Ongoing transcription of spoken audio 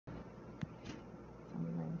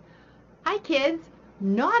Hi kids,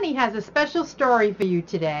 Noni has a special story for you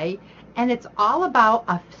today, and it's all about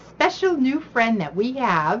a special new friend that we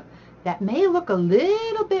have that may look a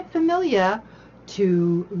little bit familiar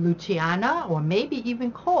to Luciana or maybe even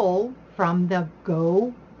Cole from the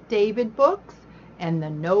Go David books and the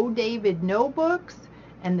No David No books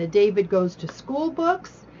and the David Goes to School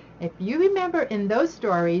books. If you remember in those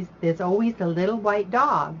stories, there's always a little white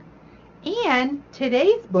dog. And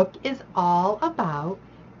today's book is all about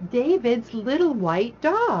David's little white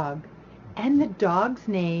dog. And the dog's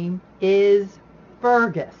name is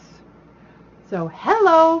Fergus. So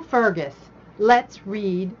hello, Fergus. Let's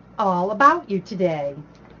read all about you today.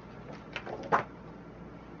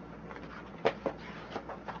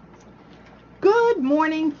 Good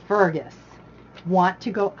morning, Fergus. Want to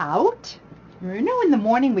go out? You know, in the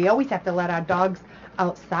morning we always have to let our dogs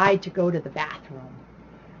outside to go to the bathroom.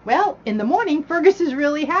 Well, in the morning, Fergus is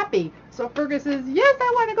really happy. So Fergus says, yes,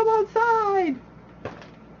 I want to go outside.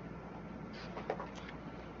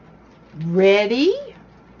 Ready,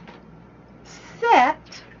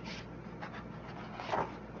 set,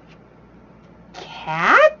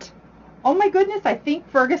 cat? Oh my goodness, I think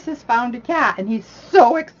Fergus has found a cat, and he's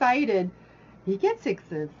so excited. He gets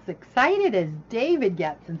as excited as David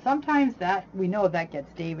gets, and sometimes we know that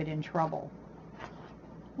gets David in trouble.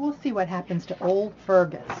 We'll see what happens to old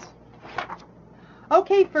Fergus.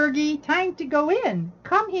 Okay, Fergie, time to go in.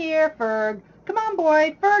 Come here, Ferg. Come on,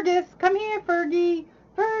 boy. Fergus, come here, Fergie.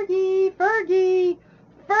 Fergie, Fergie.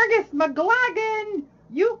 Fergus McLagan,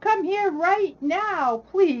 you come here right now,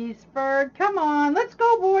 please, Ferg. Come on, let's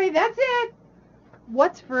go, boy. That's it.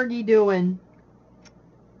 What's Fergie doing?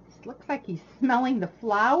 Looks like he's smelling the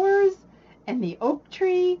flowers and the oak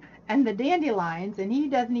tree and the dandelions, and he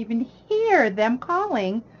doesn't even hear them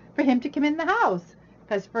calling for him to come in the house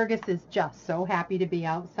because Fergus is just so happy to be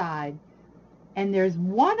outside. And there's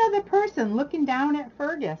one other person looking down at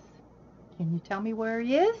Fergus. Can you tell me where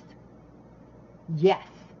he is? Yes,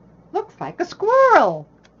 looks like a squirrel.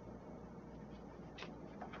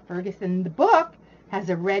 Fergus in the book has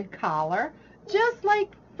a red collar, just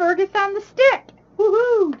like Fergus on the stick.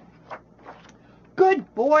 Woohoo!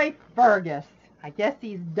 Good boy, Fergus. I guess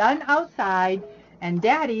he's done outside, and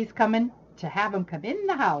Daddy's coming to have him come in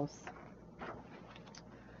the house.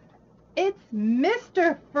 It's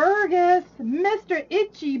Mr. Fergus, Mr.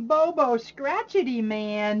 Itchy Bobo Scratchety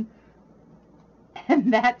Man.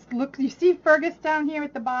 And look, you see Fergus down here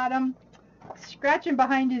at the bottom, scratching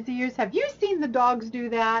behind his ears. Have you seen the dogs do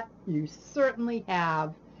that? You certainly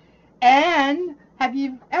have. And have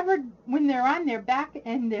you ever, when they're on their back,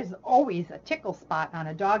 and there's always a tickle spot on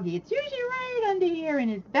a doggy, it's usually right under here in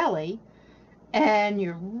his belly, and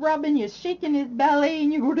you're rubbing, you're shaking his belly,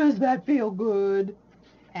 and you go, does that feel good?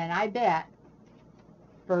 And I bet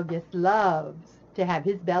Fergus loves to have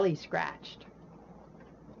his belly scratched.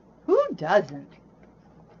 Who doesn't?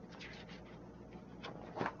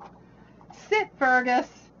 Sit, Fergus.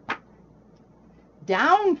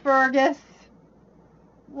 Down, Fergus.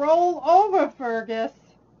 Roll over, Fergus.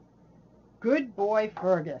 Good boy,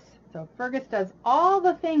 Fergus. So Fergus does all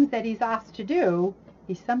the things that he's asked to do.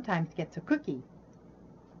 He sometimes gets a cookie.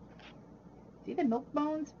 See the milk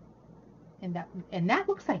bones? And that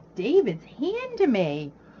looks like David's hand to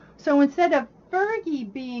me. So instead of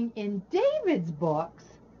Fergie being in David's books,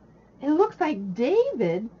 it looks like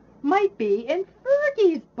David might be in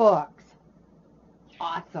Fergie's books.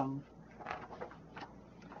 Awesome.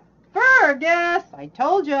 Fergus! I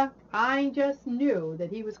told you. I just knew that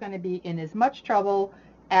he was going to be in as much trouble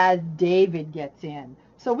as David gets in.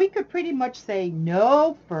 So we could pretty much say,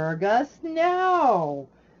 no, Fergus, no.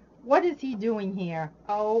 What is he doing here?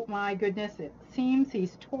 Oh my goodness, it seems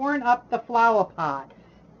he's torn up the flower pot.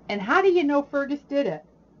 And how do you know Fergus did it?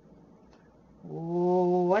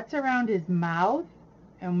 Oh, what's around his mouth?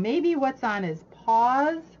 And maybe what's on his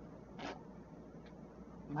paws?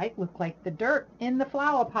 Might look like the dirt in the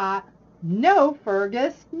flower pot. No,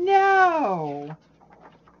 Fergus, no.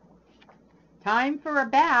 Time for a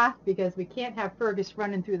bath, because we can't have Fergus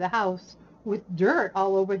running through the house with dirt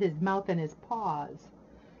all over his mouth and his paws.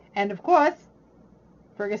 And of course,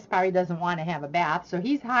 Fergus probably doesn't want to have a bath, so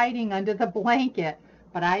he's hiding under the blanket.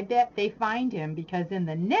 But I bet they find him, because in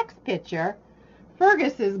the next picture,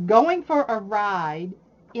 Fergus is going for a ride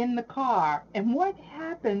in the car. And what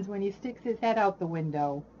happens when he sticks his head out the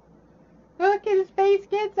window? Look, his face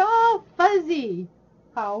gets all fuzzy.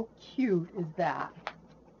 How cute is that?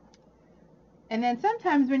 And then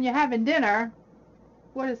sometimes when you're having dinner,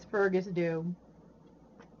 what does Fergus do?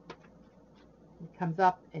 He comes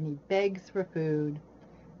up and he begs for food.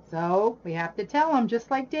 So we have to tell him, just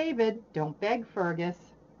like David, don't beg, Fergus.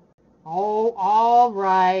 Oh, all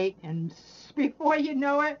right. And before you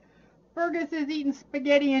know it, Fergus is eating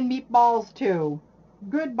spaghetti and meatballs too.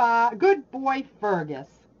 Goodbye. Good boy, Fergus.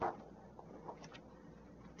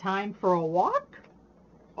 Time for a walk?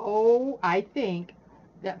 Oh, I think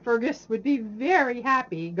that Fergus would be very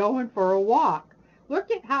happy going for a walk. Look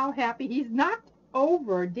at how happy he's knocked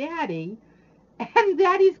over Daddy, and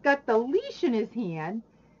Daddy's got the leash in his hand,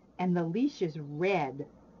 and the leash is red,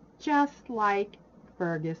 just like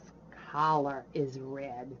Fergus' collar is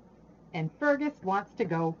red. And Fergus wants to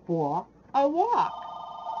go for a walk.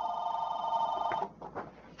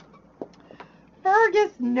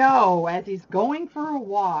 Fergus, no, as he's going for a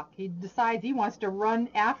walk, he decides he wants to run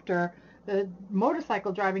after the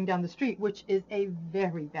motorcycle driving down the street, which is a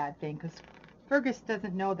very bad thing because Fergus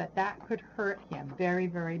doesn't know that that could hurt him very,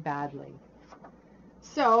 very badly.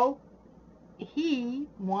 So he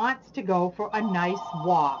wants to go for a nice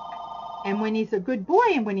walk. And when he's a good boy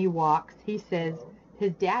and when he walks, he says,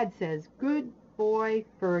 his dad says, "Good boy,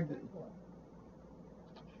 Fergie."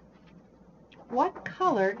 What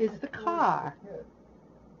color is the car?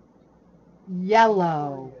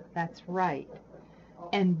 Yellow. That's right.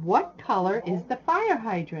 And what color is the fire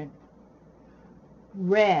hydrant?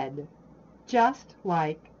 Red. Just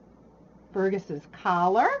like Fergus's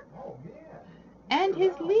collar and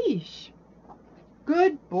his leash.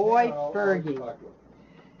 Good boy, Fergie.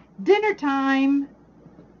 Dinner time.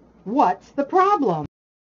 What's the problem?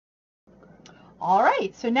 All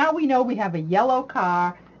right, so now we know we have a yellow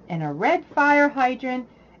car and a red fire hydrant,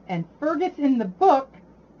 and Fergus in the book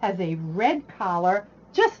has a red collar,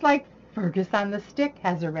 just like Fergus on the stick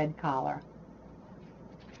has a red collar.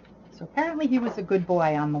 So apparently he was a good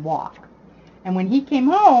boy on the walk. And when he came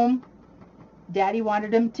home, Daddy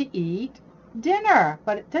wanted him to eat dinner,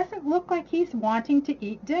 but it doesn't look like he's wanting to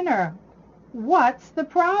eat dinner. What's the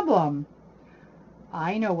problem?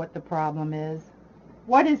 I know what the problem is.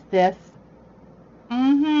 What is this?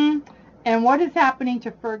 And what is happening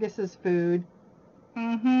to Fergus's food?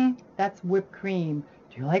 That's whipped cream.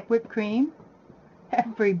 Do you like whipped cream?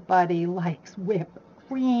 Everybody likes whipped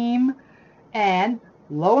cream. And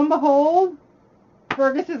lo and behold,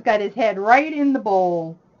 Fergus has got his head right in the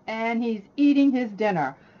bowl and he's eating his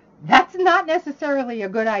dinner. That's not necessarily a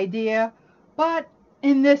good idea, but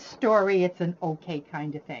in this story it's an okay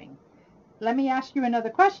kind of thing. Let me ask you another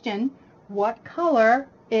question. What color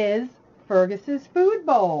is Fergus's food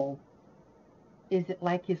bowl? Is it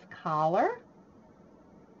like his collar?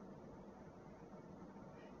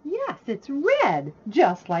 Yes, it's red,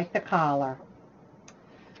 just like the collar.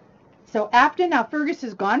 So now Fergus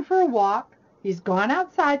has gone for a walk, he's gone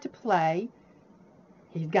outside to play,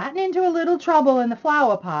 he's gotten into a little trouble in the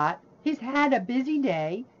flower pot, he's had a busy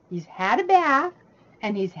day, he's had a bath,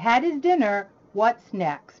 and he's had his dinner. What's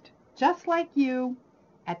next? Just like you,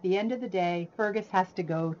 at the end of the day, Fergus has to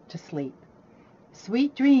go to sleep.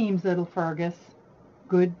 Sweet dreams, little Fergus.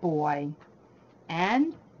 Good boy.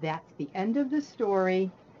 And that's the end of the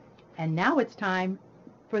story. And now it's time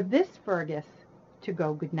for this Fergus to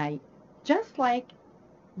go goodnight, just like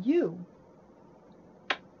you.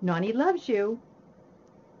 Noni loves you.